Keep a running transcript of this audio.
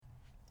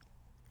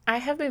I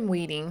have been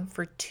waiting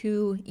for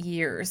 2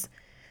 years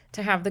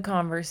to have the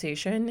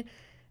conversation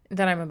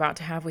that I'm about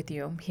to have with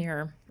you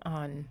here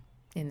on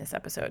in this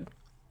episode.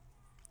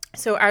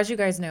 So, as you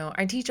guys know,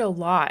 I teach a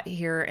lot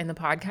here in the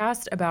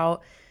podcast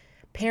about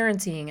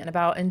parenting and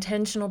about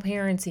intentional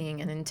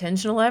parenting and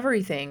intentional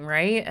everything,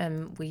 right?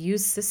 And we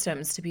use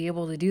systems to be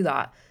able to do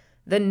that.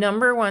 The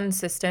number one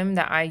system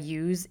that I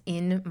use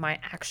in my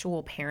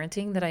actual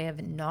parenting that I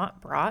have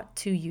not brought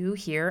to you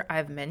here,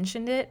 I've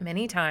mentioned it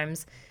many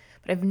times,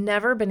 but I've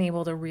never been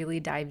able to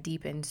really dive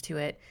deep into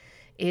it,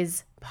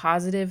 is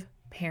positive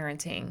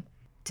parenting.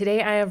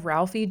 Today I have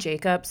Ralphie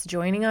Jacobs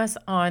joining us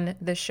on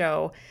the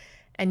show,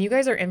 and you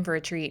guys are in for a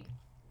treat.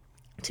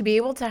 To be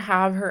able to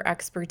have her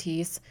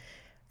expertise,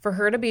 for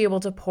her to be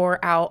able to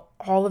pour out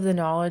all of the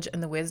knowledge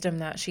and the wisdom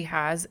that she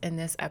has in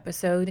this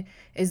episode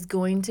is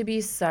going to be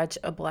such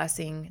a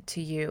blessing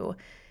to you.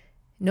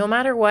 No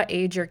matter what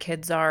age your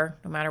kids are,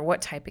 no matter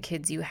what type of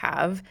kids you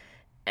have,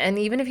 and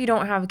even if you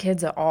don't have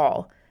kids at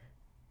all,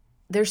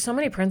 there's so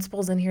many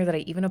principles in here that I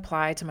even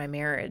apply to my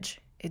marriage.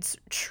 It's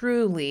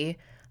truly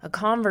a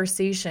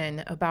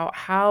conversation about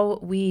how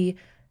we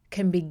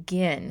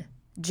can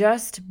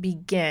just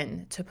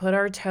begin to put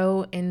our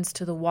toe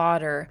into the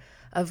water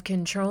of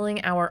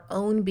controlling our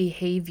own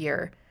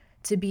behavior,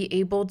 to be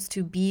able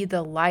to be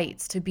the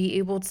lights, to be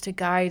able to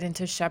guide and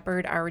to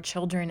shepherd our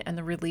children and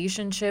the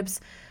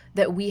relationships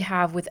that we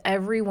have with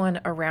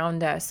everyone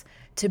around us,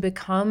 to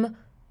become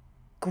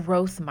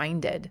growth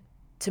minded,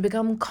 to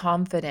become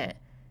confident.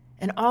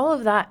 And all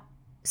of that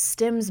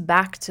stems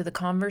back to the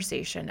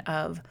conversation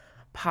of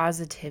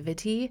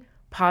positivity,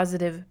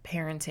 positive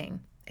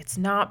parenting. It's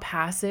not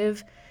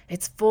passive.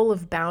 It's full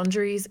of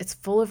boundaries. It's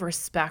full of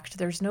respect.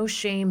 There's no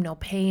shame, no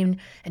pain,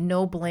 and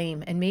no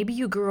blame. And maybe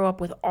you grew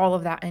up with all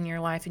of that in your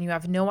life and you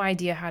have no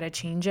idea how to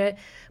change it,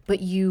 but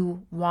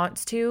you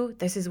want to.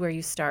 This is where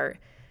you start.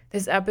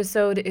 This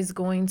episode is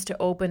going to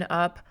open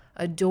up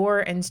a door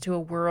into a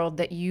world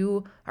that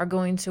you are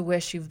going to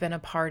wish you've been a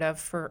part of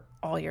for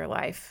all your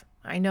life.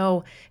 I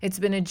know it's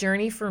been a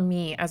journey for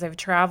me as I've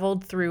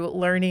traveled through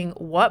learning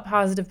what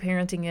positive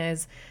parenting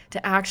is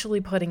to actually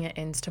putting it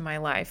into my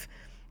life.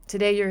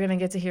 Today, you're going to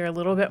get to hear a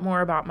little bit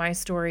more about my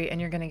story, and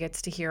you're going to get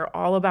to hear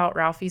all about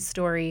Ralphie's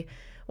story,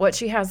 what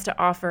she has to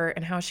offer,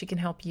 and how she can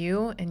help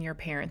you in your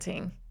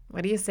parenting.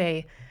 What do you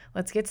say?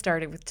 Let's get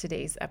started with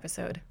today's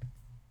episode.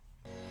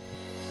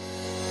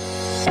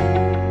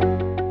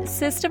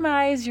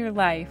 Systemize Your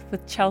Life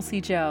with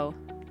Chelsea Joe.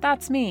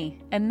 That's me,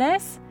 and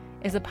this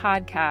is a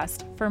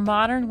podcast for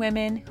modern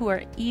women who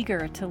are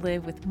eager to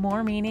live with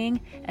more meaning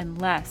and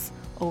less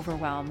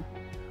overwhelm.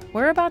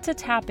 We're about to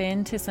tap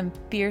into some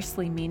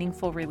fiercely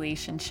meaningful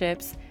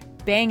relationships,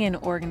 banging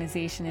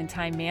organization and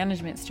time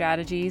management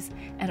strategies,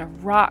 and a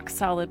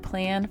rock-solid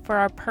plan for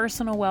our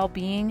personal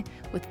well-being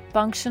with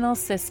functional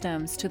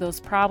systems to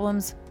those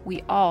problems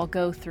we all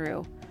go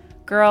through.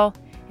 Girl,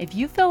 if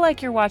you feel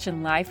like you're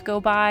watching life go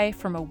by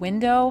from a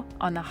window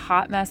on the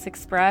Hot Mess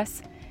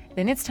Express,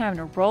 then it's time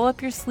to roll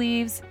up your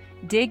sleeves,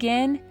 dig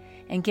in,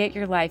 and get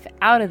your life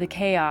out of the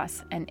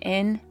chaos and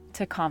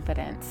into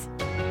confidence.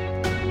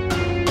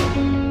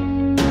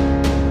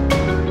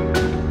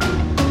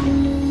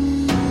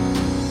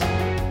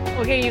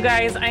 Okay, you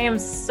guys, I am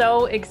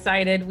so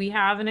excited. We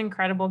have an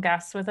incredible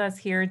guest with us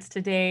here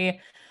today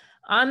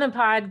on the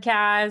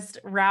podcast,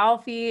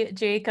 Ralphie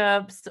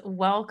Jacobs.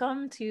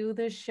 Welcome to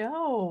the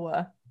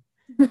show.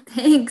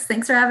 Thanks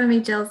for having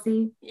me,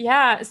 Chelsea.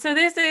 Yeah, so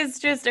this is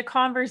just a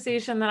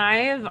conversation that I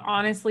have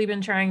honestly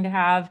been trying to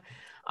have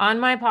on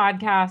my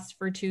podcast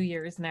for 2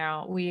 years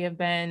now. We have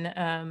been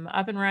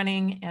up and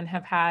running and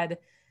have had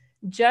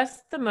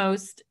just the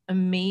most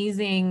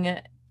amazing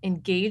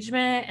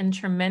engagement and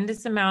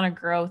tremendous amount of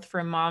growth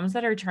from moms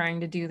that are trying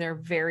to do their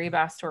very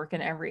best work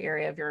in every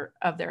area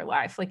of their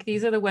life. Like,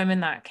 these are the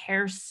women that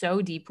care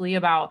so deeply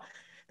about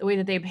the way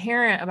that they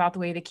parent, about the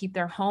way to keep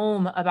their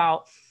home,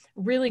 about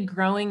really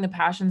growing the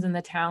passions and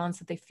the talents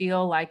that they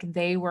feel like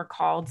they were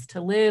called to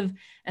live,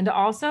 and to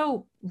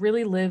also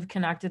really live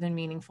connected and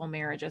meaningful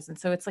marriages. And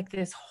so it's like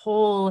this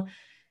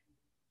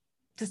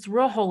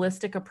real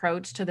holistic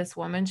approach to this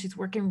woman. She's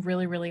working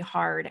really, really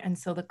hard. And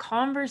so the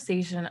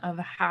conversation of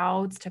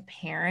how to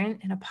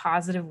parent in a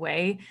positive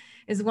way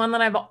is one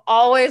that I've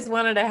always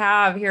wanted to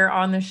have here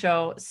on the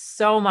show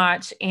so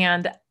much.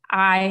 And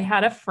I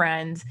had a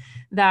friend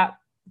that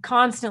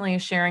constantly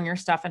is sharing your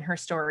stuff and her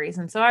stories.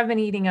 And so I've been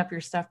eating up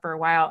your stuff for a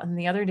while. And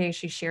the other day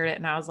she shared it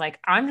and I was like,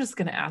 I'm just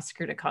going to ask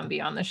her to come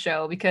be on the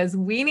show because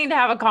we need to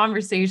have a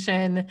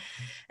conversation.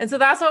 And so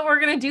that's what we're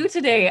going to do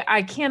today.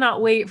 I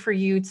cannot wait for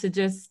you to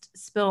just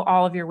spill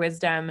all of your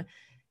wisdom.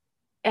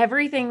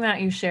 Everything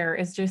that you share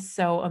is just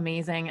so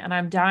amazing. And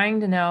I'm dying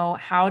to know,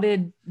 how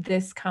did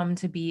this come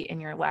to be in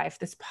your life?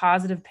 This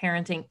positive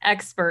parenting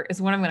expert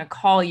is what I'm going to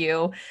call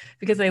you,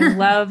 because I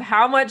love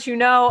how much you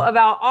know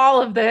about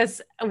all of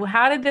this.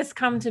 How did this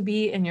come to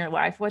be in your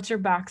life? What's your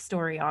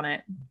backstory on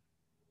it?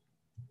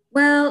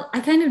 Well,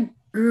 I kind of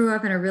grew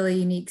up in a really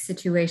unique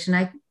situation.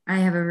 I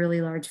have a really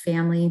large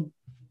family.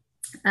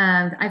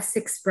 I have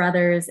 6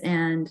 brothers,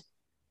 and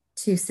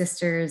two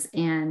sisters,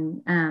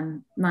 and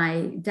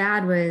my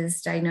dad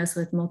was diagnosed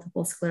with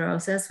multiple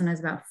sclerosis when I was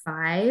about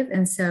 5.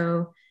 And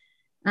so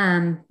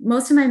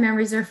most of my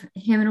memories are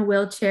him in a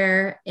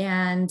wheelchair.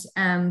 And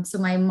so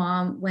my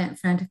mom went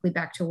frantically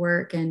back to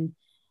work, and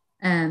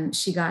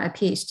she got a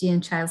PhD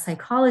in child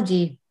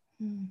psychology.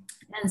 Mm.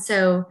 And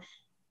so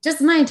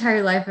just my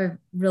entire life, I've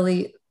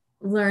really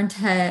learned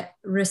to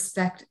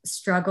respect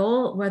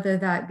struggle, whether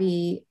that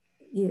be,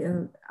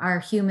 our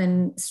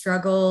human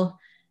struggle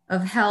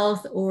of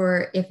health,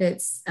 or if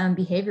it's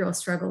behavioral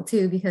struggle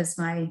too, because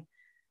my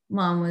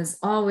mom was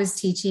always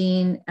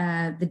teaching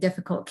the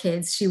difficult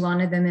kids. She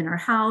wanted them in our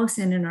house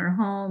and in our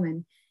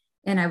home,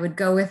 and I would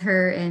go with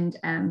her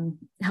and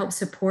help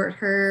support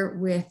her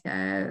with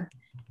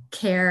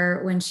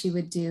care when she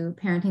would do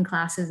parenting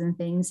classes and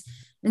things.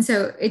 And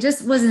so it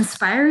just was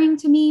inspiring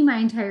to me my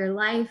entire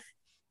life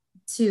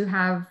to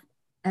have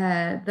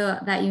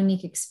that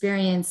unique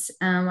experience.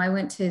 I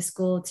went to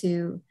school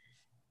to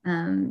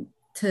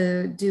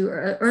do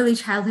early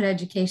childhood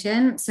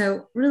education.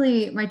 So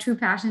really my true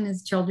passion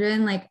is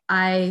children. Like,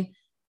 I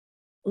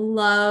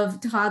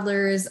love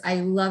toddlers. I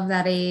love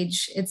that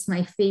age. It's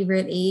my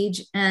favorite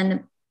age,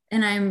 and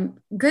I'm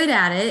good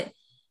at it.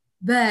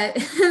 But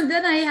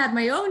then I had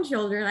my own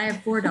children. I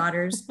have 4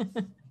 daughters.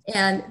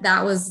 And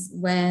that was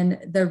when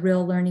the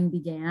real learning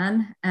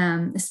began,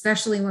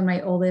 especially when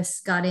my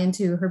oldest got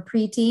into her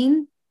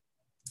preteen.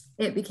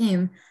 It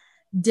became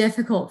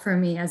difficult for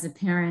me as a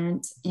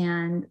parent.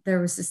 And there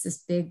was just this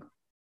big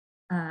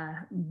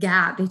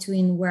gap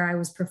between where I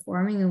was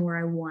performing and where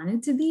I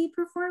wanted to be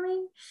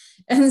performing.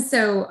 And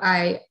so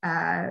I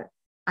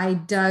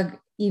dug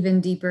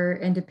even deeper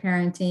into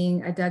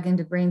parenting. I dug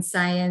into brain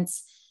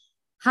science,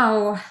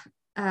 how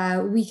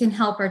we can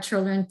help our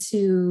children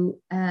to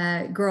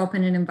grow up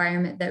in an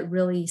environment that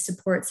really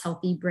supports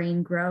healthy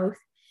brain growth.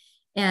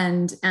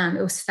 And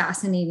it was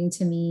fascinating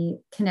to me,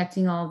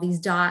 connecting all these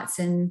dots.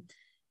 And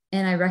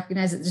I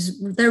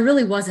recognized that there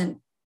really wasn't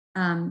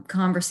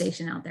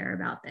conversation out there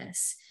about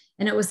this.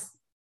 And it was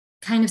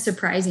kind of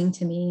surprising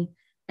to me.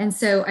 And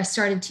so I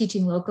started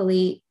teaching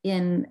locally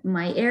in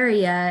my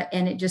area,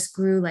 and it just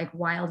grew like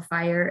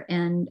wildfire,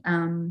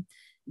 and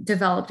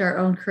developed our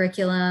own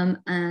curriculum.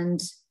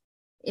 And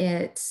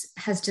it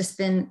has just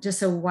been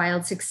just a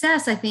wild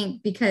success, I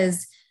think,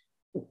 because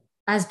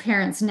as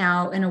parents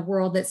now, in a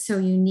world that's so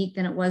unique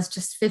than it was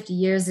just 50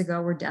 years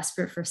ago, we're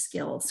desperate for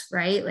skills,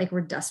 right? Like,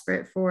 we're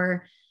desperate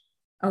for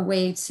a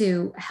way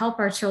to help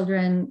our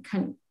children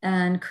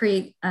and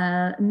create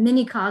a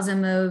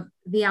minicosm of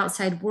the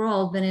outside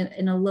world, but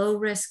in a low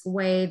risk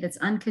way that's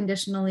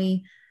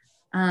unconditionally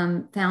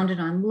founded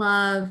on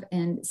love.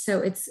 And so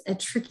it's a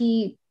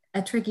tricky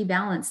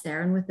balance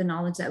there. And with the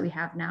knowledge that we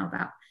have now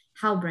about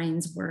how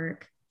brains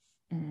work,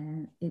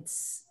 and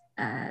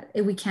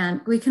we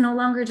can no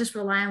longer just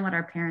rely on what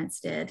our parents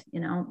did.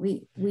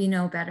 We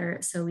know better,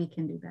 so we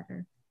can do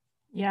better.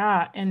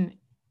 Yeah. And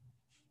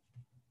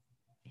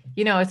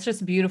it's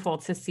just beautiful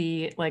to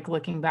see, like,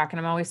 looking back, and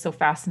I'm always so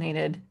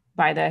fascinated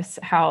by this,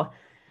 how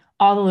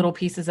all the little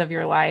pieces of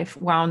your life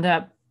wound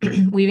up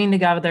weaving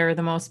together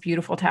the most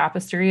beautiful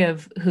tapestry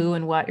of who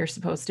and what you're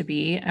supposed to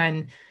be.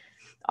 And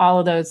all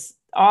of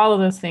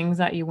those things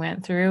that you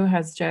went through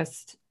has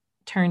just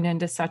turned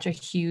into such a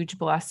huge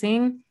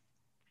blessing.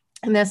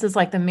 And this is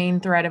like the main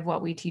thread of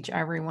what we teach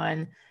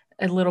everyone,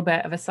 a little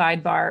bit of a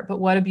sidebar, but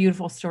what a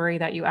beautiful story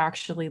that you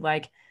actually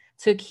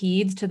took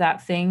heed to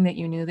that thing that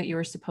you knew that you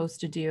were supposed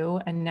to do.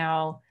 And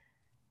now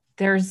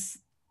there's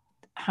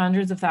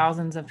hundreds of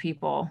thousands of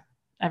people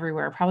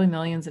everywhere, probably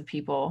millions of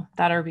people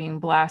that are being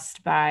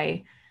blessed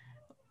by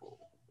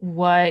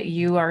what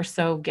you are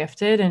so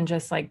gifted, and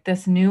just like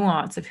this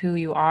nuance of who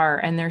you are.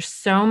 And there's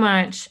so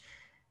much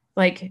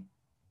like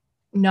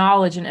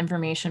knowledge and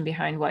information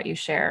behind what you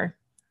share.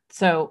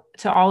 So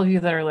to all of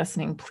you that are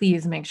listening,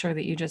 please make sure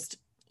that you just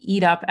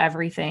eat up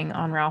everything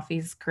on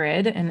Ralphie's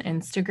Grid and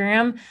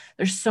Instagram.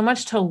 There's so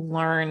much to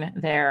learn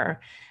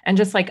there, and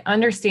just like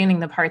understanding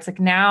the parts. Like,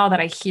 now that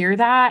I hear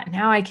that,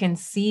 now I can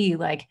see,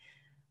 like,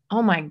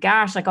 oh my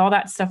gosh, like all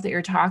that stuff that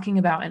you're talking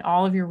about in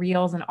all of your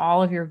reels and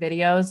all of your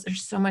videos,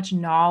 there's so much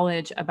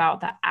knowledge about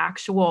the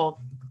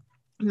actual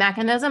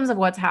mechanisms of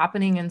what's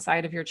happening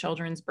inside of your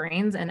children's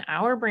brains and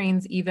our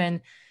brains even,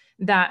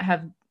 that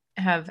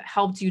have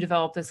helped you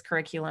develop this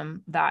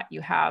curriculum that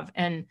you have.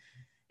 And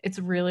it's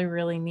really,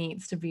 really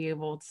neat to be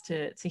able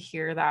to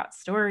hear that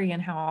story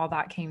and how all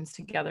that came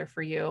together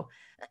for you.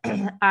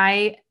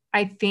 I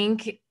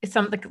think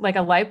something like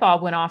a light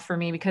bulb went off for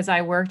me, because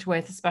I worked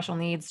with special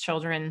needs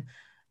children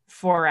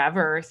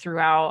forever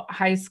throughout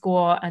high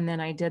school. And then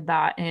I did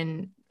that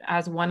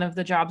as one of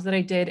the jobs that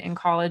I did in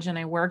college. And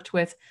I worked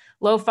with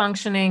low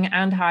functioning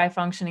and high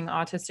functioning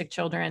autistic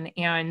children.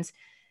 And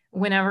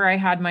whenever I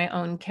had my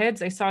own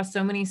kids, I saw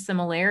so many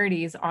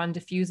similarities on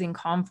diffusing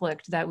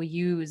conflict that we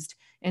used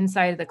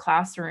inside of the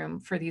classroom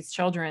for these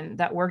children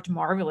that worked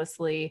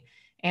marvelously.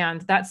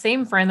 And that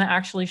same friend that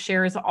actually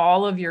shares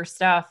all of your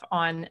stuff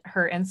on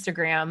her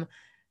Instagram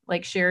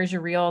like shares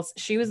your reels,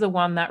 she was the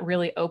one that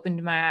really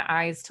opened my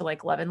eyes to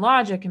like Love and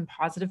Logic and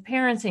positive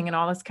parenting and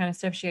all this kind of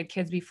stuff. She had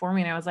kids before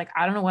me and I was like,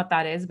 I don't know what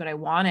that is, but I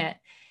want it.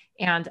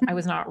 And I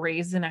was not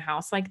raised in a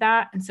house like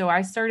that. And so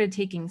I started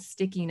taking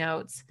sticky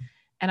notes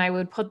and I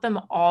would put them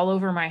all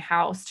over my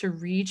house to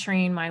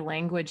retrain my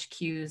language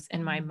cues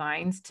in my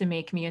mind to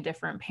make me a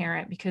different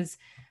parent, because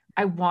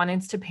I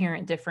wanted to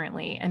parent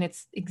differently. And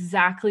it's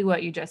exactly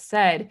what you just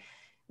said.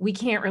 We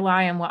can't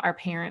rely on what our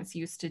parents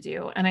used to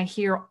do. And I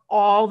hear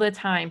all the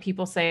time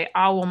people say,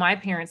 oh, well, my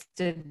parents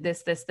did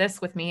this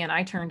with me and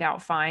I turned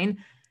out fine.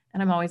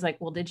 And I'm always like,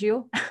 well, did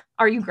you?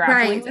 Are you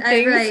grappling with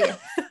things?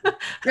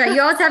 Right.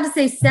 You always have to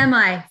say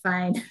semi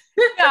fine.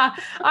 Yeah.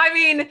 I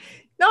mean,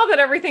 not that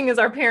everything is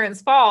our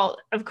parents' fault.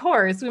 Of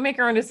course, we make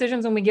our own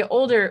decisions when we get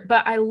older,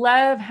 but I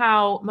love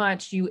how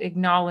much you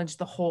acknowledge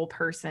the whole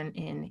person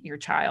in your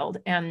child.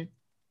 And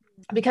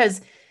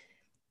because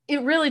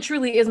it really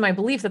truly is my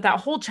belief that that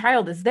whole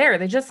child is there.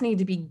 They just need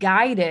to be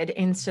guided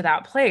into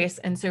that place.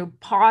 And so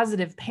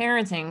positive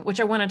parenting,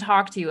 which I want to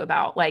talk to you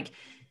about, like,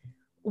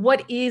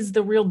 what is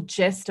the real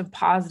gist of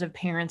positive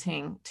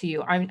parenting to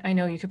you? I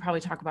know you could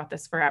probably talk about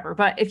this forever,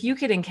 but if you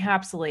could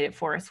encapsulate it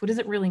for us, what does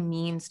it really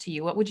means to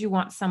you? What would you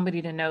want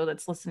somebody to know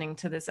that's listening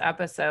to this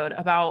episode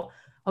about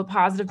what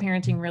positive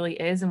parenting really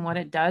is and what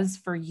it does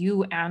for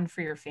you and for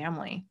your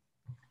family?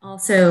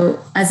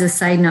 Also, as a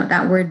side note,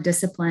 that word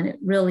discipline, it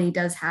really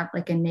does have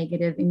like a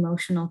negative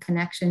emotional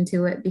connection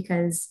to it,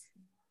 because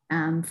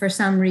for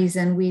some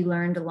reason we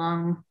learned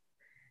along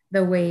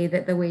the way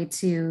that the way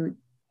to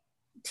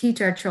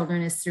teach our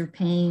children is through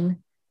pain,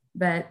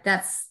 but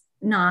that's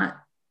not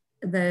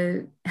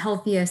the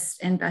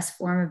healthiest and best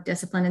form of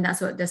discipline. And that's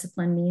what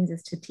discipline means,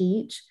 is to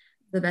teach.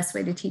 The best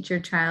way to teach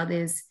your child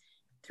is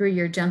through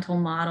your gentle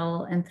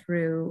model and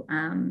through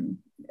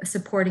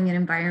supporting an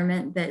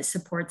environment that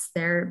supports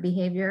their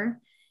behavior.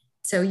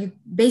 So you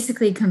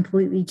basically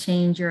completely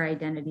change your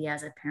identity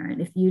as a parent.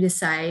 If you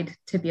decide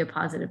to be a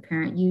positive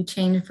parent, you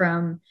change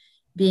from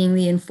being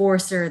the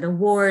enforcer, the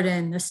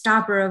warden, the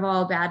stopper of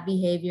all bad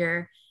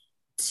behavior,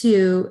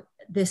 to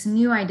this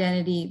new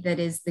identity that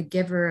is the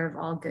giver of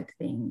all good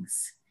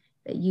things,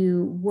 that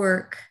you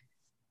work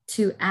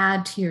to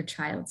add to your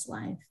child's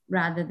life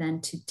rather than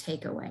to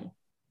take away.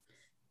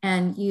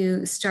 And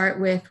you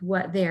start with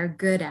what they are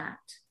good at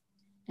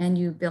and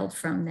you build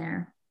from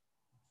there.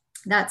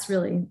 That's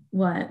really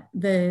what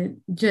the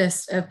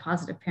gist of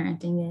positive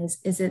parenting is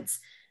it's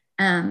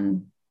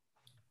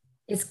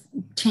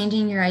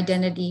changing your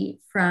identity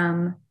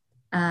from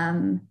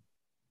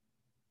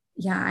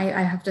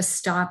I have to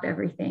stop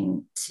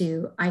everything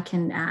to I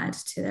can add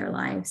to their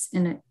lives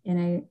in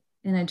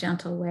a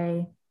gentle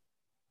way.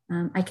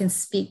 I can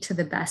speak to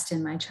the best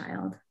in my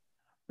child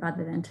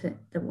rather than to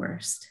the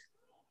worst.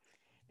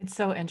 It's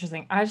so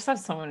interesting. I just have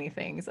so many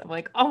things. I'm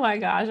like, oh my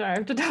gosh, I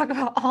have to talk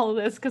about all of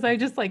this because I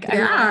just like, I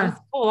want to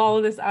just pull all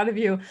of this out of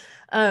you.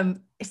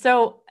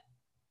 So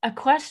a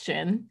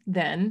question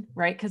then,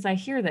 right? Because I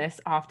hear this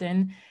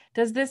often.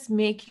 Does this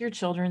make your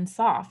children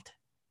soft?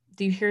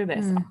 Do you hear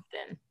this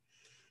often?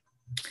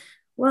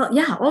 Well,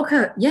 yeah.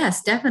 Okay.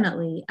 Yes,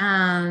 definitely.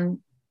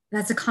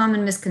 That's a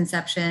common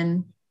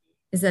misconception,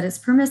 is that it's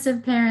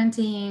permissive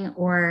parenting,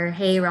 or,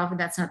 hey, Ralphie,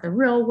 that's not the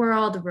real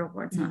world. The real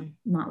world's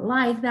not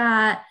like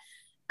that.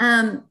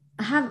 I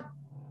have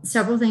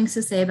several things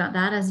to say about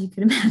that, as you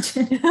can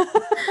imagine.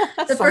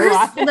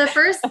 The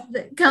first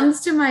that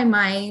comes to my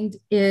mind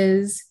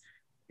is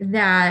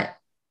that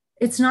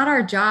it's not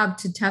our job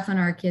to toughen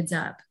our kids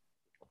up.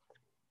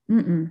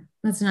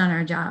 That's not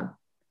our job.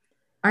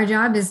 Our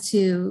job is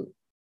to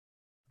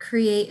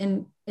create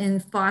and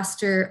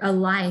foster a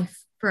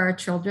life for our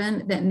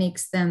children that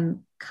makes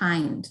them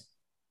kind,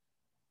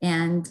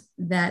 and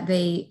that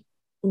they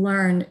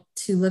learn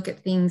to look at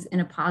things in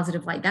a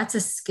positive light. That's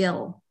a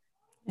skill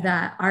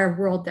that our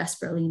world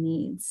desperately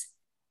needs.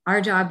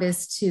 Our job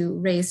is to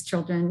raise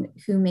children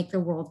who make the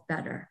world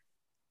better.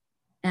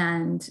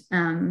 And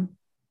I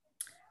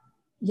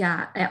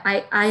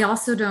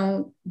also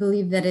don't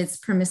believe that it's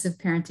permissive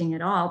parenting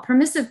at all.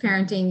 Permissive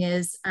parenting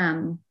is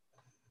parenting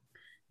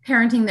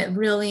that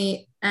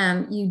really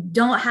you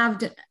don't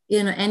have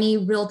any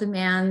real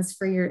demands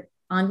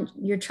on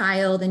your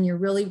child, and you're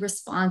really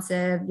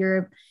responsive.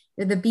 You're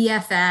the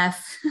BFF.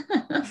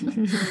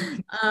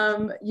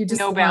 You just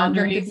no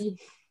boundaries.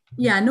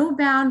 No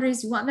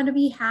boundaries. You want them to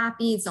be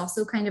happy. It's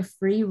also kind of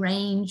free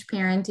range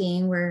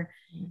parenting where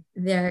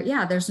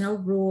there's no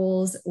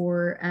rules,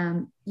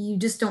 or you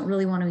just don't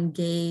really want to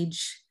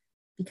engage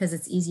because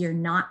it's easier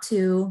not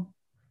to.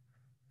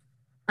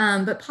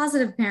 But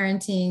positive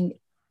parenting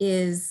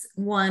is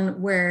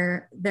one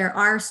where there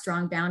are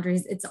strong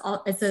boundaries. It's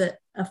a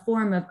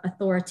form of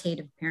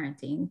authoritative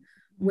parenting,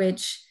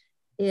 which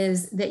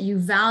is that you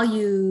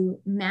value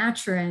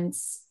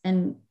maturance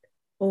and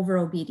over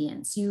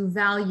obedience. You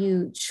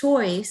value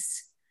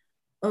choice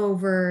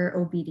over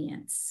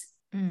obedience,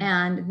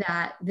 and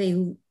that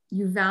you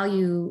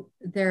value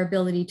their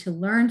ability to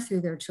learn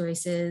through their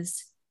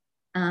choices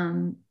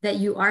that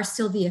you are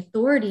still the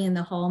authority in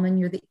the home and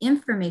you're the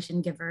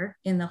information giver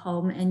in the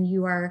home and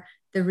you are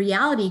the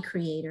reality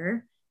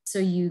creator. So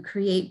you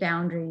create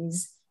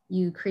boundaries,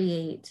 you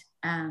create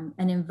an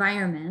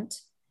environment,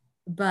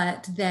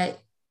 but that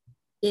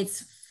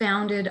it's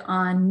founded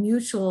on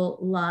mutual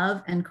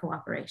love and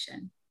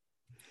cooperation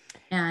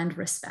and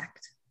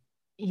respect.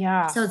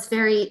 Yeah. So it's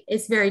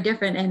very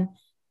different. And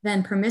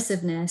then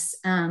permissiveness,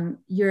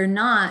 you're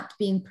not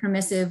being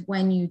permissive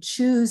when you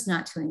choose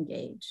not to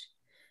engage.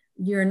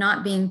 You're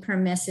not being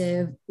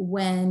permissive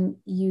when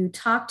you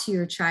talk to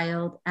your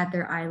child at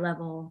their eye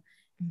level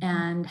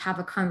and have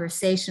a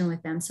conversation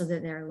with them so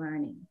that they're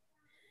learning.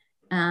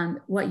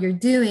 What you're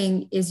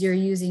doing is you're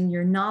using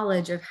your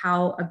knowledge of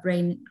how a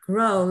brain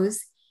grows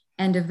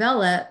and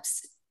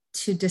develops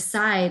to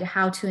decide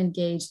how to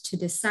engage, to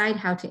decide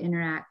how to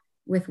interact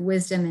with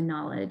wisdom and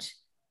knowledge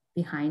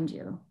behind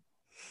you.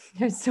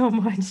 There's so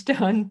much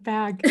to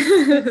unpack.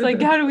 It's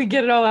like, how do we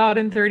get it all out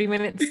in 30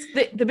 minutes?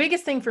 The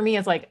biggest thing for me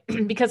is like,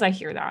 because I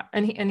hear that,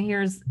 and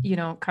here's, you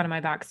know, kind of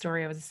my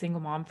backstory. I was a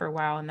single mom for a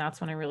while, and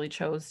that's when I really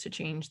chose to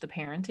change the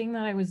parenting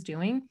that I was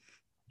doing.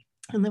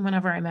 And then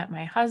whenever I met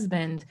my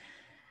husband,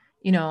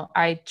 you know,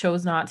 I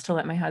chose not to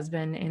let my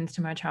husband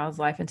into my child's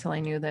life until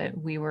I knew that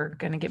we were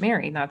going to get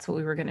married. That's what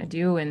we were going to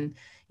do. And,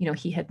 you know,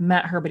 he had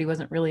met her, but he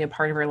wasn't really a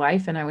part of her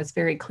life. And I was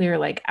very clear,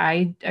 like,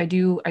 I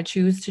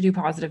choose to do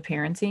positive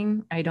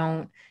parenting. I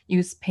don't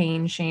use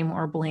pain, shame,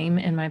 or blame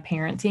in my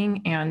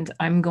parenting. And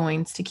I'm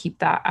going to keep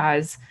that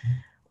as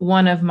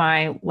one of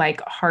my like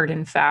hard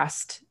and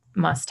fast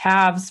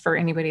must-haves for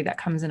anybody that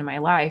comes into my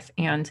life.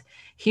 And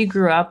he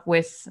grew up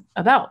with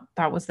a belt.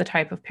 That was the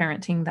type of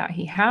parenting that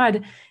he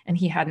had, and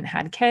he hadn't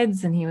had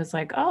kids. And he was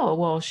like, oh,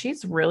 well,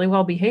 she's really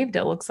well behaved.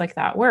 It looks like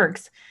that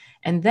works.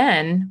 And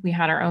then we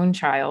had our own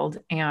child,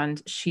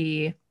 and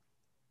she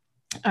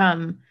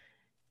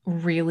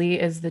really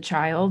is the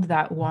child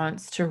that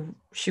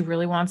she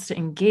really wants to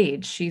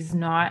engage. She's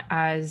not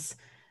as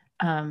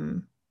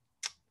in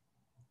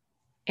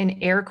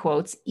air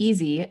quotes,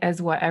 easy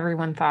as what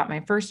everyone thought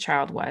my first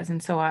child was.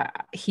 And so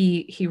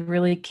he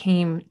really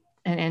came,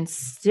 and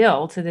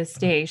still to this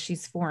day,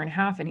 she's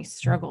 4.5, and he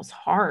struggles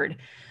hard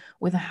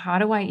with, how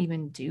do I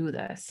even do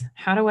this?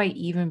 How do I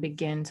even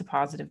begin to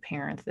positive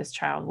parent this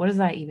child? What does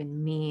that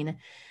even mean?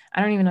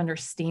 I don't even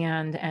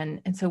understand.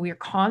 And so we are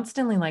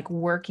constantly like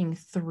working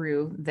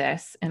through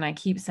this. And I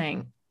keep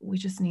saying, we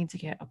just need to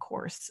get a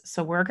course.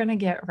 So we're going to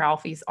get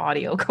Ralphie's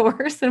audio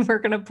course, and we're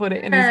going to put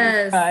it in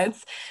his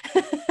cuts.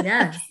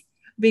 Yes.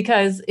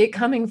 Because it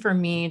coming from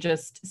me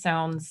just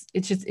sounds,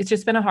 it's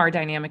just been a hard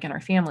dynamic in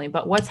our family.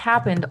 But what's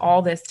happened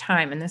all this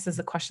time, and this is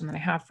a question that I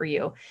have for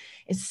you,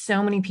 is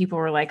so many people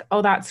were like,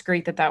 oh, that's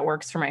great that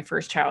works for my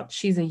first child.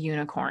 She's a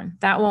unicorn.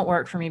 That won't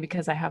work for me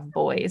because I have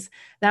boys.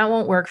 That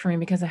won't work for me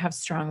because I have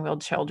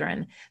strong-willed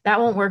children. That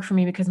won't work for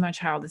me because my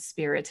child is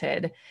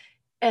spirited.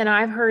 And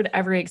I've heard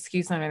every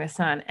excuse under the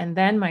sun. And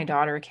then my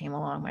daughter came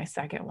along, my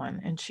second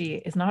one, and she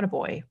is not a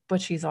boy, but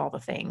she's all the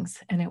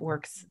things. And it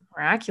works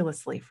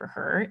miraculously for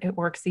her. It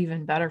works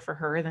even better for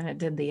her than it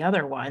did the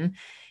other one.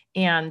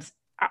 And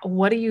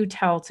what do you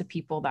tell to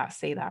people that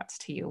say that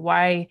to you?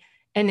 Why?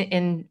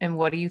 And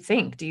what do you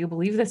think? Do you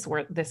believe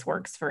this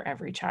works for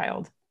every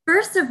child?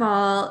 First of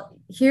all,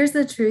 here's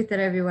the truth that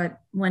everyone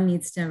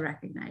needs to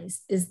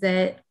recognize, is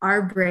that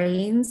our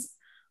brains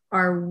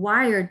are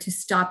wired to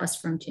stop us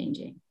from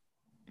changing.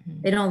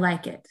 They don't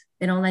like it.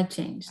 They don't like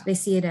change. They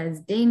see it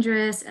as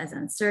dangerous, as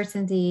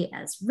uncertainty,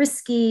 as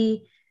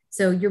risky.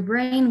 So your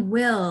brain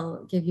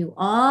will give you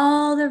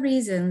all the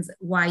reasons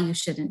why you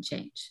shouldn't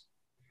change.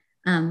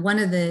 One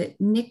of the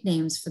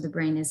nicknames for the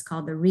brain is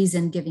called the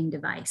reason-giving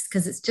device,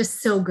 because it's just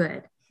so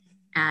good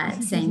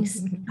at saying,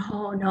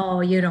 oh,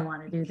 no, you don't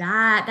want to do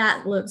that.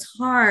 That looks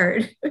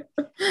hard.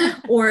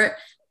 or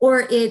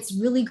it's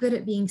really good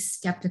at being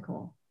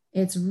skeptical.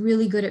 It's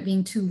really good at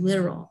being too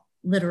literal.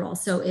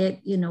 So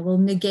it, will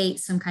negate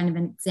some kind of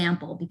an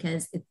example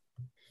because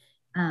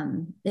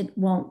it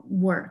won't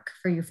work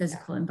for your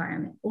physical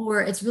environment.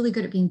 Or it's really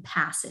good at being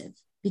passive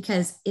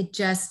because it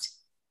just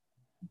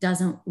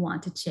doesn't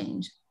want to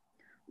change.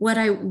 What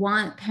I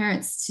want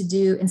parents to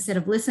do, instead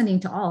of listening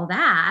to all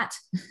that,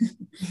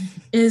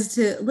 is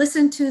to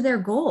listen to their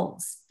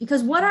goals.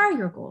 Because what are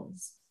your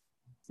goals?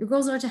 Your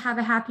goals are to have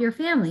a happier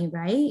family,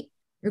 right?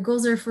 Your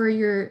goals are for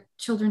your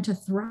children to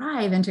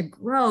thrive and to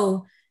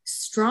grow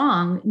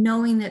strong,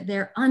 knowing that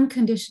they're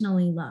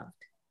unconditionally loved.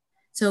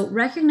 So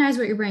recognize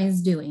what your brain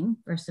is doing,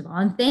 first of all,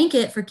 and thank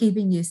it for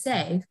keeping you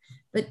safe,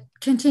 but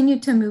continue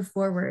to move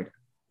forward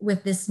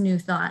with this new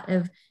thought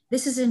of,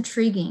 this is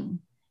intriguing.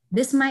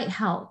 This might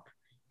help.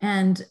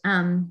 And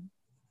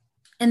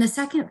the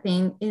second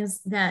thing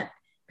is that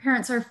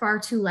parents are far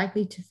too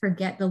likely to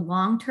forget the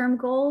long-term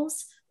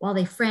goals while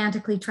they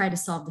frantically try to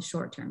solve the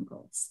short-term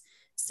goals.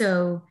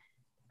 So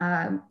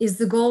is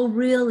the goal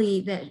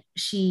really that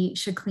she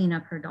should clean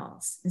up her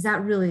dolls? Is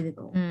that really the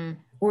goal?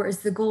 Or is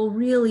the goal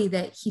really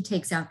that he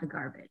takes out the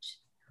garbage?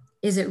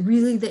 Is it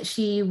really that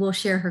she will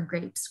share her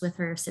grapes with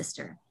her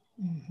sister?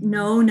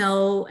 no,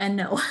 no, and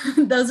no.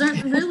 Those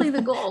aren't really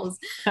the goals.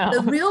 No.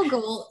 The real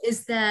goal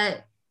is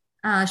that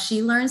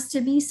she learns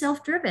to be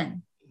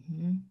self-driven.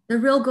 Mm-hmm. The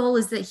real goal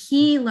is that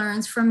he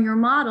learns from your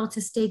model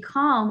to stay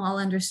calm while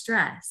under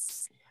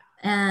stress.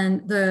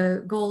 And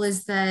the goal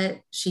is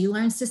that she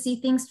learns to see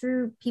things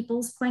through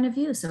people's point of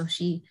view. So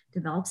she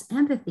develops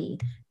empathy.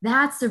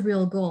 That's the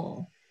real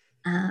goal.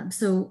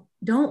 So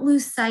don't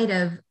lose sight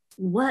of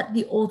what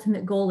the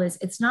ultimate goal is.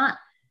 It's not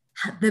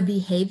the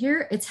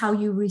behavior, it's how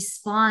you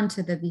respond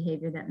to the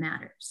behavior that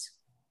matters.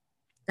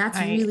 That's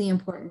really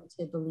important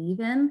to believe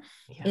in.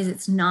 Yeah. Is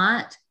it's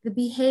not the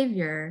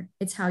behavior,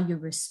 it's how you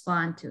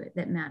respond to it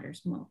that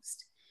matters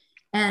most.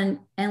 And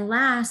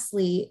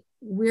lastly,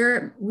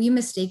 we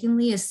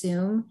mistakenly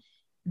assume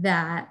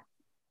that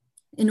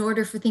in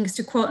order for things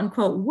to quote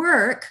unquote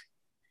work,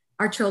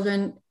 our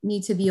children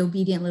need to be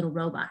obedient little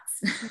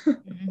robots.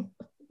 Mm-hmm.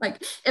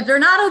 Like if they're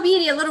not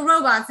obedient little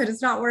robots, then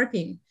it's not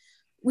working.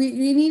 We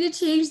need to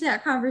change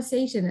that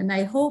conversation. And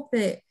I hope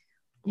that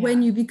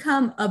when you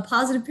become a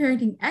positive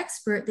parenting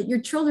expert, that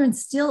your children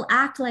still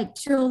act like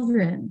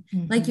children,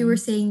 mm-hmm. like you were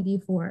saying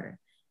before.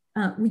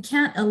 We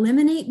can't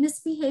eliminate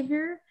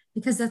misbehavior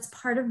because that's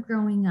part of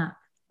growing up.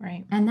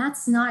 Right. And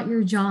that's not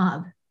your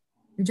job.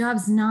 Your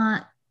job's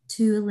not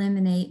to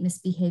eliminate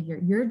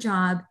misbehavior. Your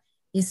job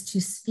is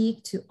to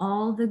speak to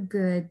all the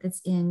good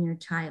that's in your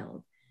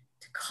child,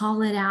 to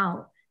call it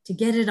out, to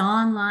get it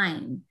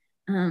online.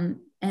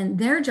 And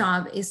their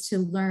job is to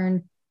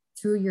learn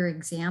through your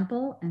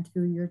example and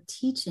through your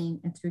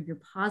teaching and through your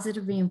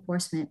positive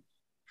reinforcement,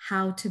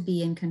 how to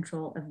be in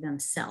control of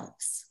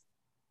themselves.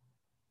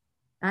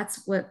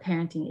 That's what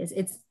parenting is.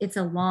 It's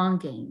a long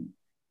game.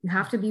 You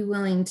have to be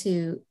willing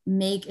to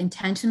make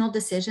intentional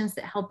decisions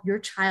that help your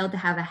child to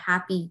have a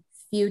happy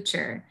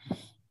future.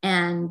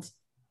 And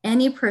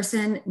any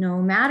person,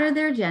 no matter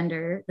their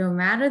gender, no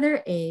matter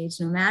their age,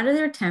 no matter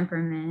their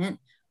temperament,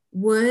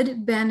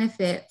 would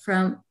benefit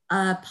from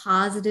a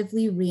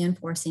positively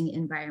reinforcing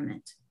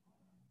environment.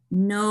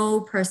 No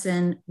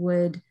person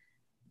would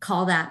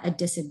call that a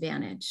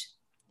disadvantage.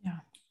 Yeah.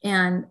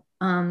 And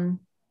an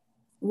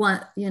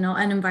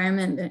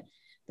environment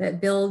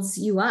that builds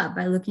you up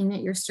by looking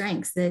at your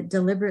strengths, that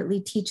deliberately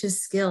teaches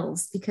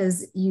skills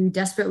because you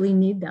desperately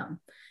need them.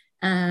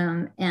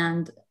 And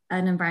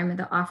an environment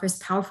that offers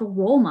powerful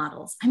role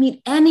models. I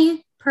mean,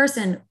 any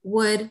person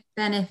would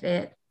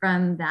benefit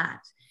from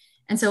that.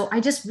 And so I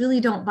just really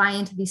don't buy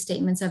into these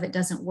statements of it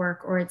doesn't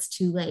work or it's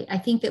too late. I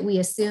think that we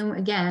assume,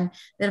 again,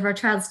 that if our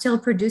child's still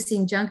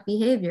producing junk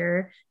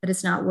behavior, that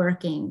it's not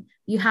working.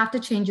 You have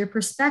to change your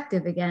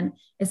perspective again.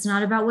 It's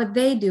not about what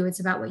they do, it's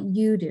about what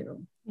you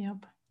do.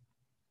 Yep.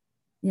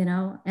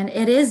 And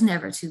it is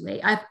never too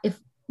late. If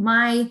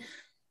my,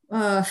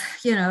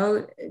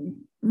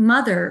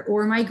 mother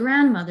or my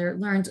grandmother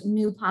learned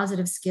new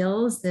positive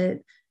skills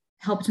that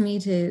helped me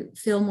to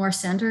feel more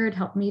centered,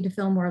 helped me to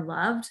feel more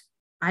loved,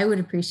 I would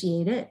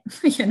appreciate it.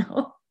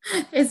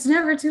 It's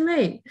never too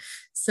late.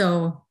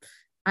 So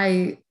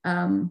I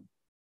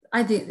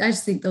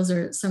just think those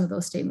are some of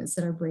those statements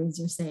that our brains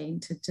are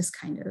saying to just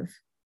kind of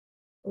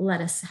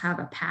let us have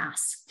a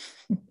pass.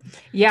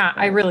 Yeah,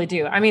 I really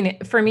do. I mean,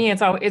 for me,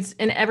 it's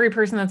and every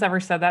person that's ever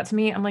said that to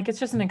me, I'm like, it's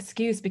just an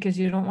excuse because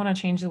you don't want to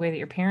change the way that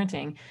you're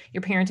parenting.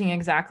 You're parenting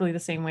exactly the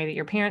same way that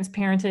your parents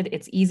parented.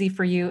 It's easy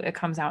for you. It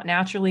comes out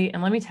naturally.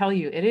 And let me tell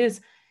you,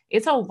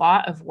 it's a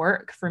lot of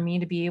work for me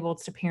to be able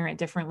to parent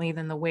differently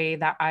than the way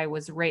that I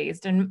was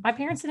raised. And my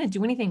parents didn't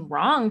do anything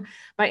wrong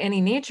by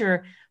any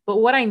nature. But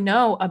what I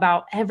know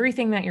about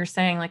everything that you're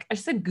saying, like I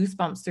just had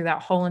goosebumps through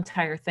that whole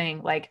entire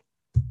thing. Like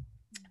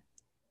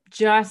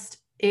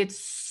it's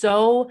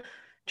so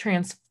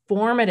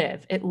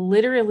transformative. It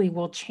literally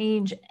will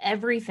change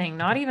everything,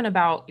 not even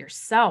about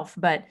yourself,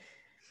 but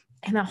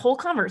and the whole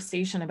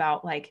conversation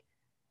about like,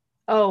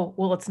 oh,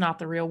 well, it's not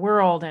the real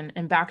world.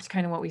 And back to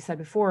kind of what we said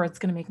before, it's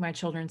going to make my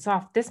children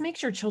soft. This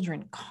makes your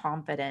children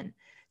confident.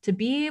 To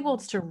be able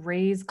to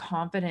raise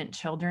confident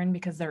children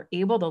because they're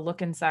able to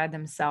look inside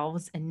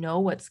themselves and know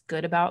what's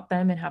good about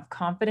them and have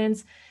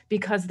confidence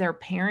because their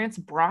parents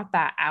brought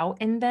that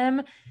out in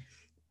them.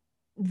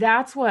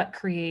 That's what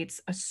creates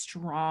a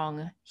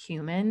strong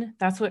human.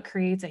 That's what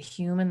creates a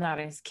human that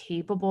is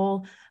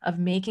capable of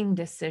making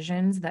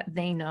decisions that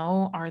they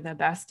know are the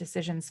best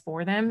decisions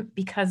for them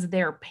because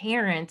their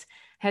parent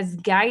has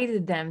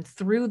guided them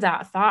through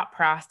that thought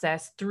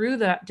process, through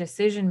that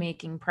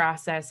decision-making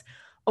process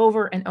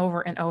over and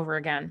over and over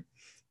again.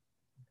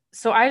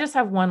 So I just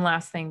have one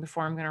last thing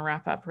before I'm going to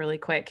wrap up really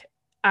quick.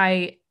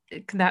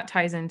 That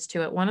ties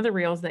into it. One of the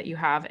reels that you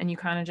have, and you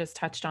kind of just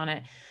touched on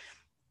it,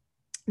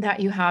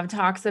 that you have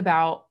talks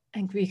about,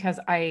 and because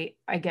I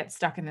get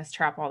stuck in this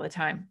trap all the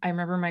time. I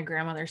remember my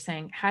grandmother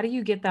saying, how do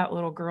you get that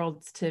little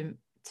girl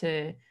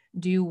to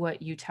do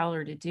what you tell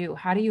her to do?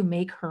 How do you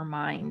make her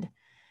mind?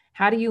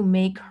 How do you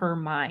make her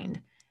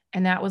mind?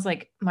 And that was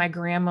like my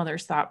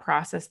grandmother's thought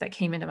process that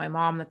came into my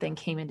mom, that then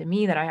came into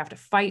me, that I have to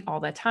fight all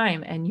the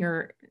time. And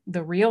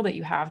the reel that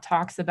you have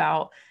talks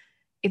about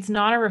it's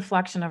not a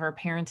reflection of our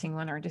parenting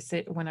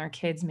when our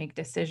kids make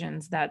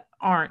decisions that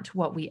aren't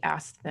what we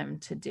asked them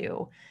to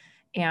do.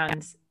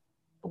 And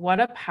what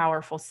a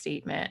powerful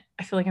statement.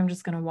 I feel like I'm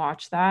just going to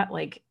watch that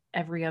like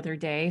every other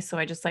day. So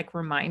I just like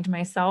remind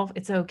myself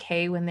it's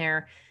okay when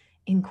they're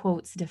in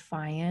quotes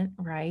defiant,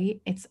 right?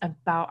 It's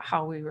about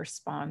how we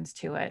respond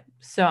to it.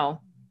 So,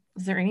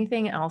 is there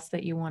anything else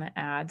that you want to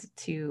add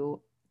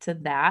to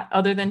that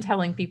other than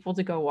telling people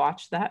to go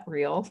watch that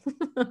reel?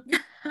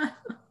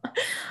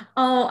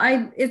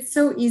 It's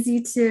so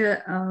easy to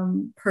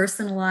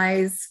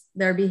personalize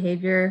their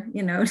behavior,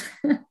 you know,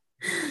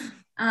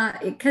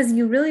 because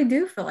you really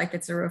do feel like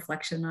it's a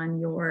reflection on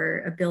your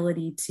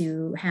ability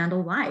to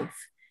handle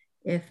life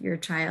if your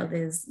child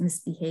is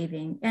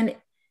misbehaving.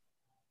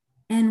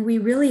 And we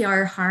really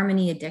are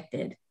harmony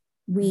addicted.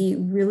 We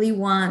really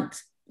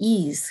want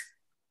ease.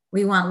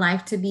 We want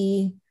life to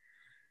be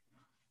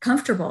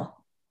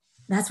comfortable.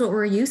 That's what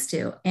we're used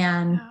to.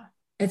 And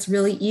it's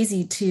really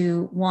easy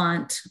to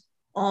want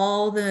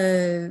all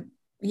the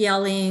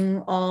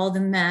yelling, all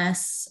the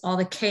mess, all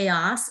the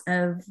chaos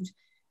of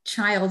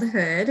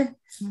childhood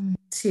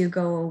to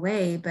go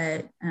away.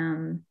 But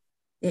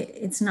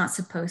it's not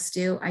supposed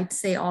to. I'd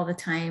say all the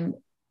time,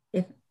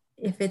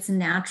 if it's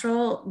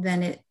natural,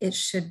 then it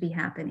should be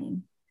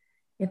happening.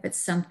 If it's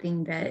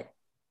something that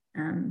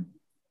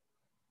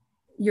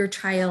your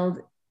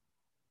child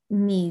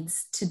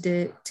needs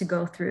to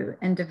go through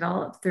and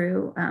develop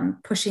through,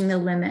 pushing the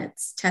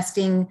limits,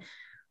 testing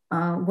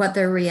what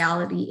their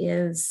reality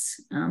is,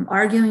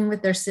 arguing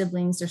with their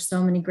siblings. There's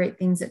so many great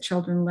things that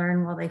children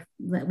learn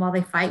while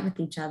they fight with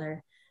each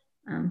other.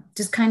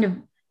 Just kind of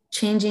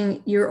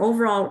changing your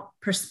overall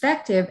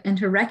perspective and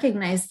to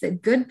recognize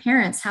that good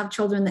parents have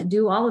children that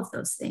do all of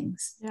those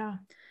things. Yeah.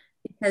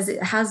 Because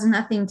it has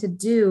nothing to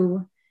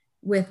do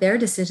with their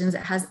decisions.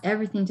 It has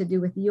everything to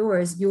do with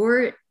yours.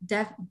 You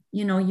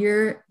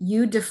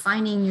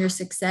defining your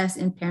success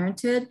in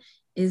parenthood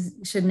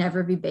should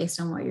never be based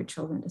on what your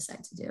children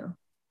decide to do.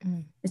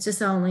 It's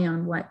just only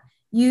on what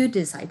you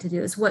decide to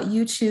do. It's what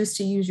you choose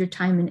to use your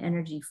time and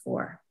energy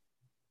for.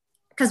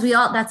 Because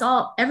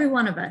every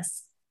one of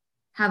us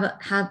have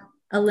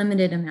a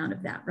limited amount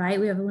of that, right?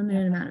 We have a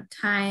limited amount of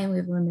time. We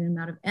have a limited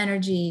amount of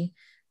energy.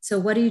 So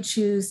what do you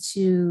choose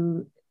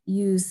to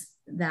use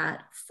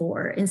that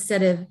for?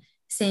 Instead of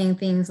saying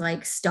things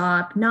like,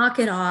 stop, knock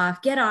it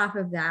off, get off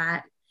of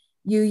that,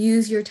 you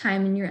use your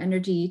time and your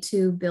energy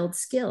to build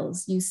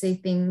skills. You say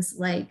things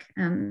like,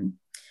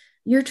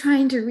 you're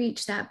trying to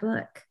reach that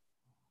book.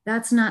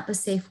 That's not the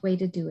safe way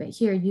to do it.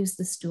 Here, use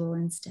the stool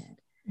instead.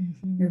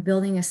 Mm-hmm. You're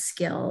building a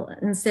skill.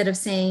 Instead of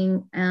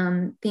saying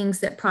things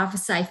that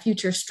prophesy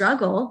future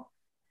struggle,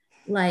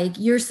 like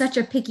you're such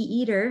a picky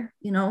eater.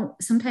 You know,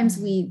 sometimes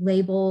we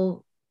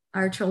label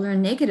our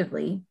children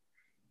negatively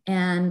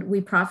and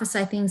we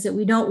prophesy things that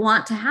we don't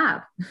want to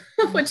have,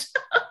 which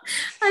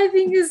I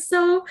think is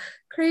so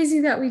crazy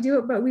that we do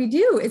it, but we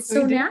do. It's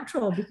so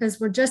natural because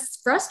we're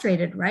just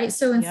frustrated, right?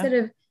 So instead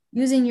of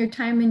using your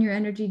time and your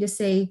energy to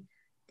say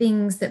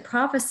things that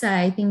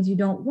prophesy things you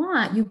don't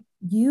want, you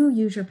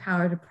use your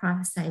power to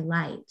prophesy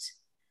light.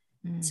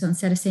 So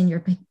instead of saying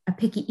you're a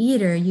picky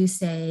eater, you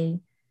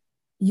say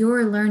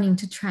you're learning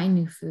to try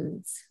new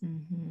foods.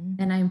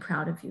 And I'm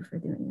proud of you for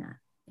doing that,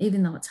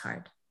 even though it's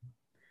hard.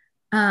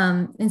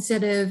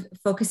 Instead of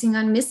focusing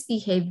on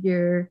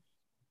misbehavior,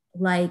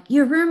 like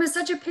your room is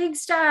such a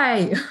pigsty,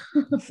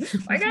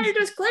 why can't you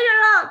just clean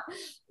it up?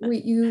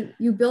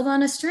 You build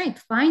on a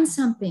strength, find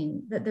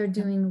something that they're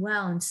doing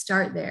well and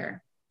start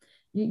there.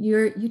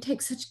 You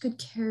take such good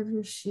care of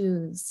your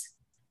shoes.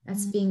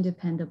 That's being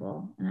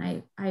dependable.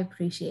 And I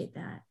appreciate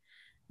that,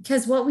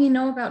 because what we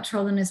know about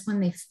children is when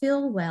they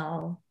feel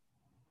well,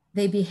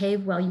 they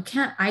behave well. You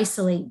can't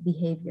isolate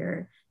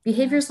behavior.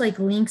 Behavior is like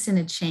links in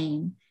a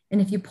chain. And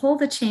if you pull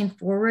the chain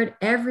forward,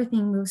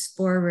 everything moves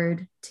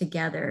forward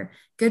together.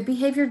 Good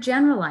behavior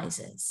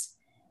generalizes.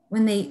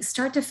 When they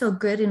start to feel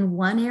good in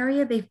one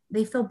area,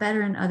 they feel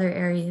better in other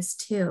areas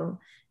too.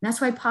 And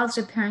that's why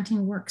positive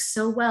parenting works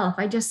so well. If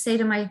I just say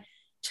to my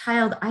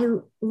child, I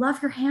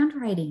love your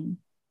handwriting.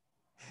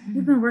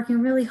 You've been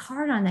working really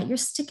hard on that. You're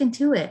sticking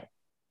to it.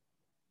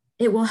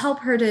 It will help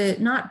her to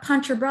not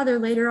punch her brother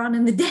later on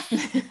in the day.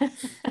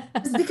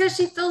 It's because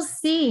she feels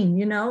seen,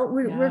 you know,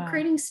 we're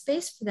creating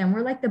space for them.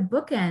 We're like the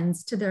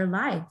bookends to their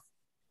life.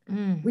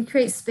 We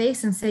create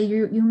space and say,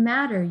 you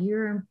matter,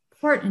 you're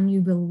important,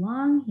 you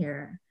belong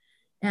here.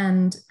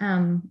 And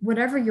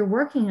whatever you're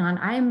working on,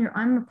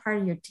 I'm a part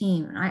of your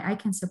team and I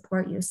can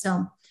support you.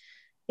 So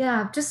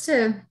yeah, just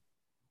to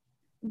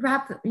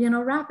wrap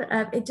it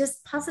up,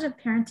 positive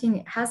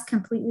parenting has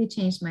completely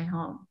changed my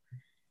home.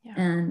 Yeah.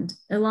 And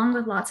along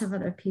with lots of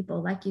other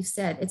people, like you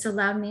said, it's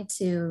allowed me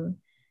to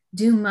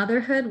do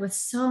motherhood with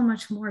so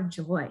much more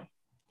joy.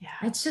 Yeah.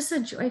 It's just a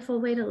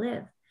joyful way to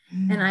live.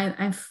 And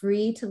I'm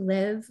free to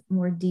live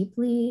more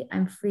deeply.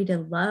 I'm free to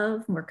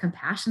love more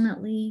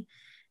compassionately.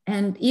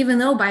 And even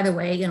though, by the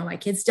way, my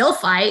kids still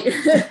fight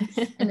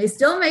and they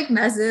still make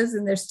messes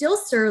and they're still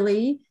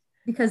surly,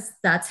 because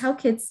that's how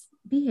kids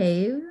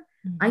behave,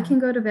 I can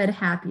go to bed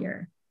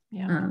happier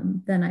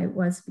than I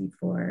was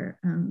before.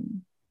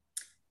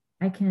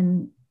 I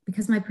can,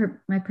 because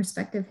my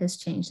perspective has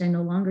changed. I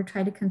no longer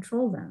try to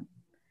control them.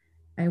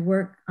 I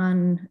work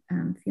on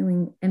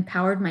feeling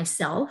empowered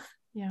myself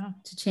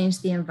to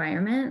change the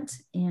environment,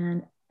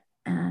 and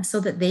so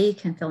that they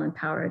can feel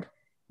empowered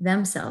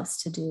themselves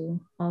to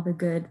do all the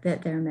good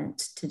that they're meant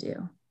to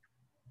do.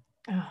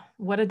 Oh,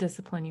 what a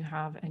discipline you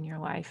have in your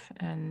life.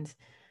 And,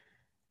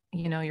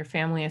 you know, your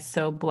family is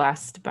so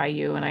blessed by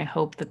you. And I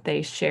hope that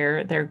they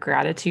share their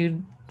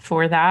gratitude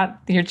for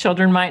that. Your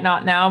children might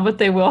not now, but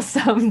they will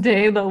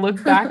someday. They'll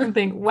look back and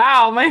think,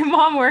 wow, my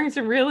mom works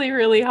really,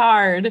 really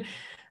hard.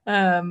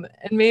 And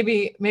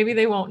maybe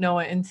they won't know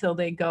it until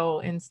they go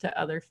into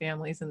other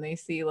families and they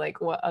see like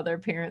what other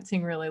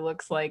parenting really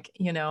looks like,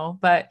 you know.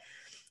 But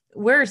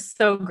we're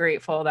so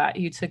grateful that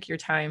you took your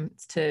time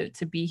to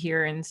be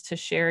here and to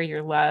share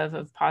your love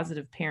of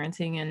positive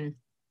parenting and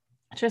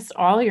just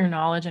all your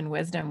knowledge and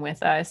wisdom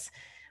with us.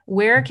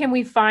 Where can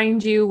we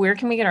find you? Where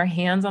can we get our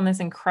hands on this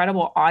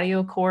incredible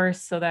audio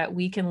course so that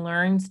we can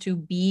learn to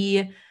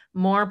be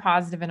more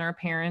positive in our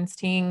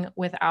parenting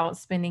without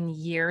spending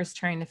years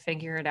trying to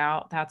figure it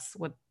out? That's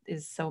what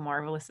is so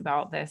marvelous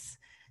about this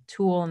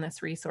tool and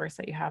this resource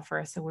that you have for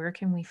us. So where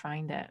can we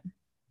find it?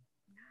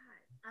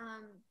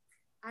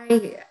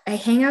 I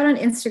hang out on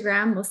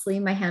Instagram mostly.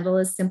 My handle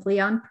is Simply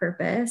on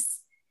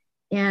Purpose,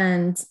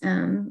 and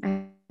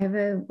I have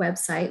a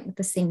website with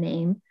the same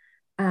name.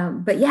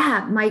 But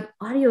yeah, my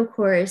audio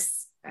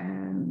course,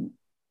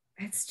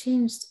 it's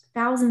changed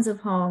thousands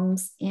of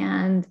homes,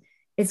 and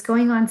it's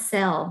going on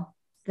sale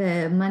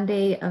the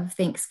Monday of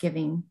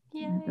Thanksgiving.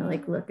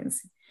 Like look and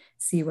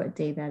see what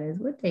day that is.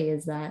 What day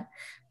is that?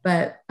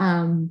 But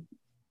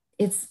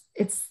it's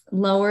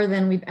lower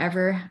than we've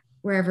ever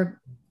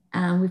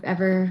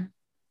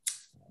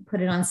put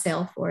it on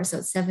sale for. So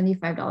it's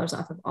 $75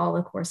 off of all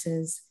the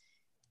courses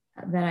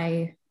that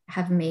I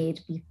have made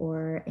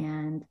before.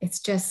 And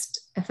it's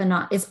just,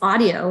 it's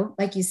audio,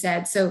 like you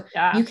said. So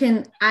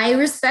I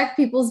respect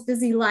people's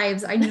busy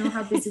lives. I know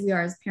how busy we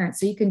are as parents.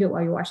 So you can do it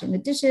while you're washing the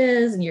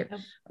dishes and you're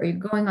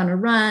going on a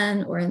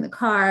run or in the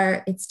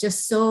car. It's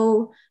just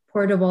so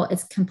portable.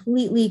 It's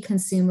completely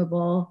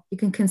consumable. You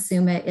can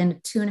consume it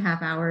in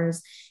 2.5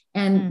 hours.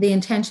 And the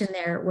intention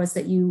there was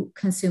that you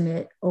consume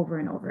it over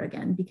and over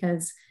again,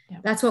 because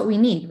that's what we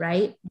need,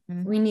 right?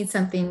 We need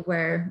something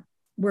where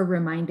we're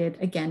reminded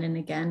again and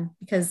again,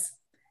 because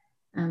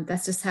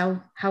that's just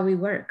how we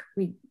work.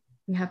 We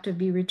have to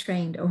be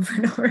retrained over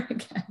and over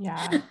again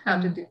how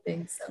to do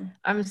things. So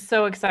I'm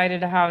so excited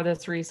to have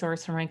this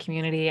resource for my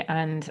community,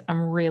 and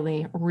I'm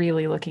really,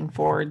 really looking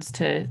forward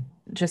to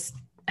just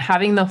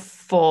having the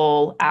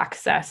full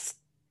access.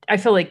 I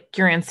feel like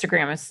your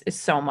Instagram is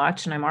so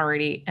much, and I'm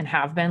already and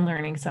have been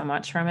learning so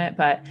much from it,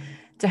 but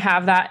to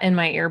have that in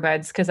my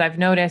earbuds, because I've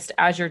noticed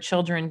as your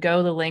children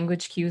go, the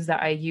language cues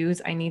that I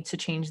use, I need to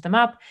change them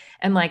up.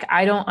 And like,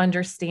 I don't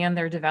understand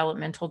their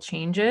developmental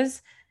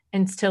changes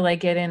until I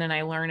get in and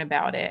I learn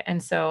about it.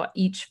 And so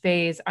each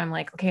phase, I'm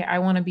like, okay, I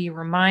want to be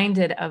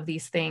reminded of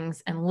these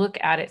things and look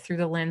at it through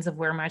the lens of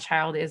where my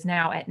child is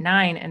now at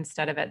 9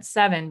 instead of at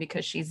 7,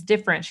 because she's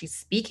different. She's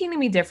speaking to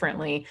me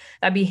differently.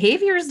 That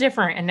behavior is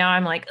different. And now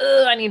I'm like,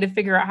 oh, I need to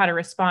figure out how to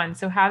respond.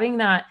 So having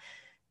that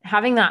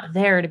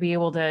there to be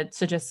able to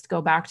just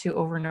go back to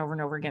over and over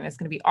and over again is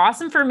going to be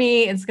awesome for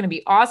me. It's going to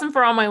be awesome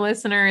for all my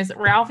listeners.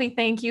 Ralphie,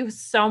 thank you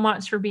so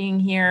much for being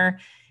here.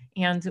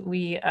 And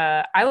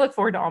I look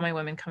forward to all my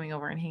women coming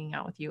over and hanging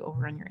out with you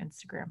over on your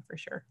Instagram for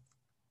sure.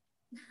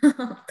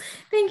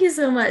 Thank you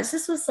so much.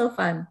 This was so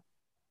fun.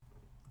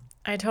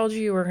 I told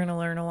you were going to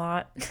learn a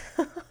lot.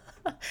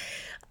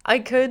 I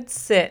could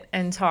sit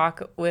and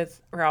talk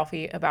with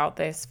Ralphie about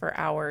this for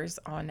hours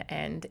on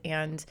end.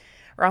 And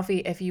Ralphie,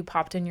 if you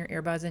popped in your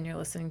earbuds and you're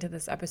listening to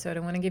this episode, I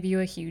want to give you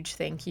a huge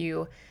thank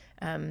you.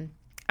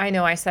 I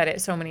know I said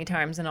it so many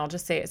times, and I'll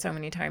just say it so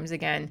many times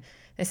again.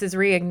 This has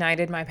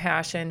reignited my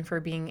passion for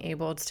being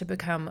able to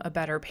become a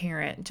better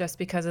parent just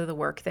because of the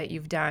work that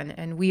you've done.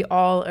 And we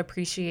all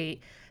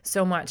appreciate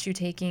so much you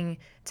taking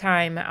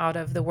time out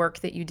of the work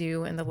that you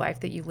do and the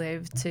life that you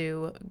live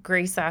to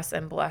grace us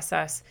and bless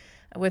us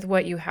with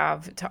what you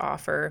have to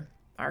offer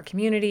our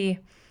community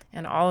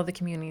and all of the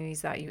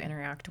communities that you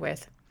interact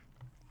with.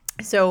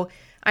 So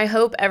I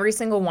hope every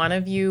single one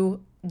of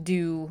you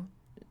do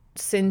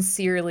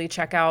sincerely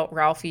check out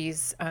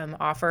Ralphie's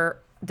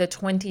offer the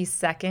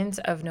 22nd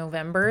of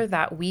November,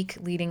 that week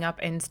leading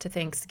up into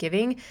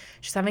Thanksgiving.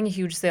 She's having a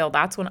huge sale.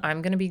 That's when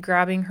I'm going to be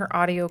grabbing her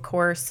audio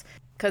course,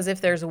 because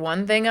if there's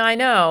one thing I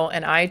know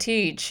and I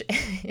teach,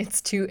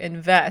 it's to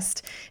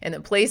invest in the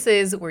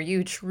places where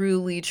you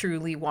truly,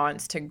 truly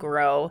want to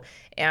grow.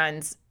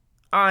 And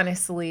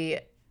honestly,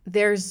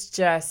 there's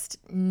just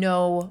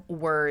no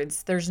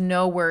words. There's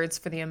no words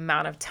for the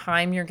amount of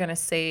time you're going to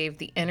save,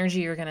 the energy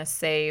you're going to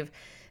save,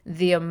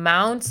 the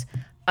amount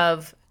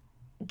of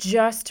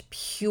just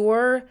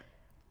pure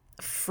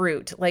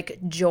fruit, like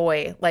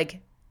joy,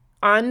 like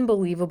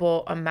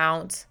unbelievable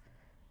amount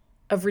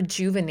of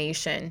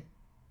rejuvenation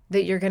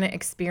that you're going to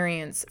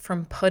experience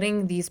from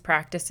putting these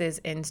practices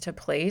into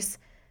place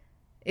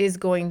is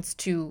going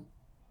to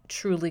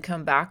truly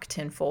come back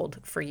tenfold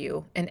for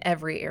you in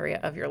every area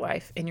of your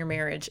life, in your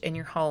marriage, in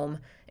your home,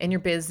 in your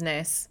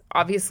business,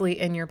 obviously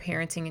in your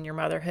parenting and your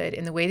motherhood,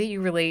 in the way that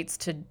you relate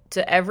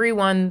to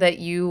everyone that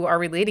you are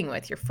relating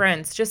with, your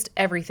friends, just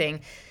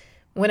everything.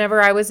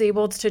 Whenever I was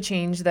able to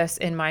change this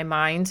in my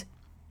mind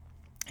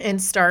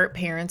and start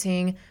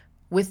parenting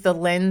with the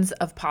lens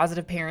of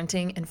positive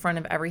parenting in front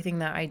of everything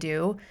that I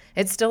do,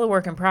 it's still a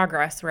work in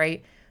progress,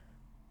 right?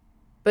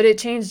 But it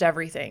changed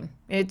everything.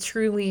 It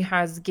truly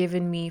has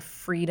given me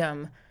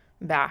freedom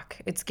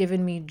back. It's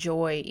given me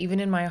joy,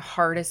 even in my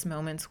hardest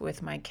moments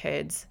with my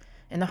kids,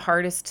 in the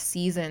hardest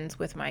seasons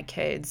with my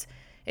kids.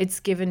 It's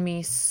given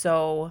me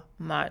so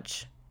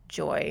much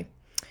joy.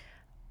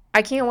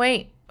 I can't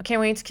wait. I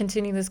can't wait to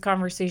continue this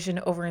conversation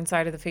over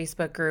inside of the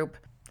Facebook group.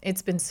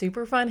 It's been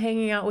super fun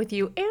hanging out with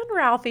you and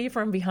Ralphie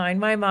from behind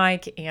my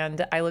mic,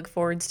 and I look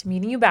forward to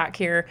meeting you back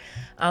here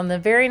on the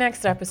very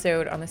next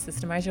episode on the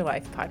Systemize Your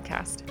Life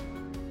podcast.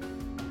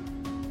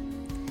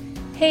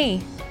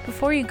 Hey,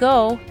 before you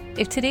go,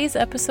 if today's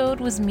episode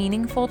was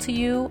meaningful to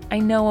you, I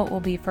know it will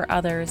be for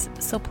others,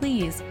 so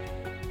please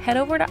head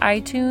over to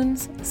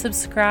iTunes,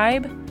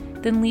 subscribe,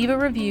 then leave a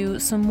review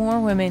so more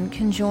women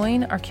can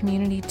join our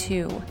community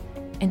too.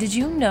 And did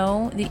you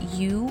know that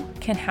you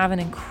can have an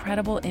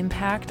incredible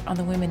impact on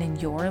the women in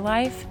your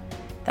life?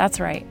 That's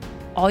right.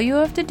 All you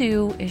have to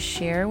do is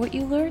share what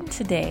you learned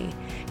today.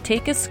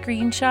 Take a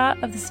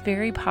screenshot of this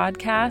very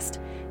podcast,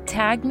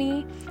 tag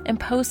me, and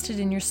post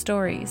it in your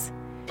stories.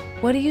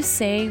 What do you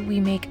say we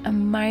make a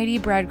mighty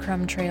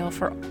breadcrumb trail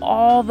for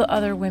all the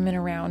other women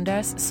around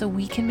us so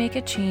we can make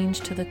a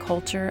change to the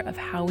culture of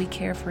how we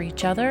care for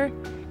each other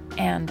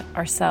and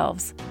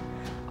ourselves?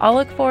 I'll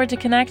look forward to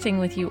connecting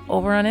with you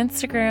over on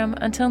Instagram.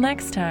 Until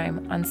next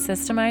time on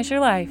Systemize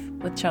Your Life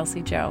with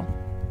Chelsea Joe.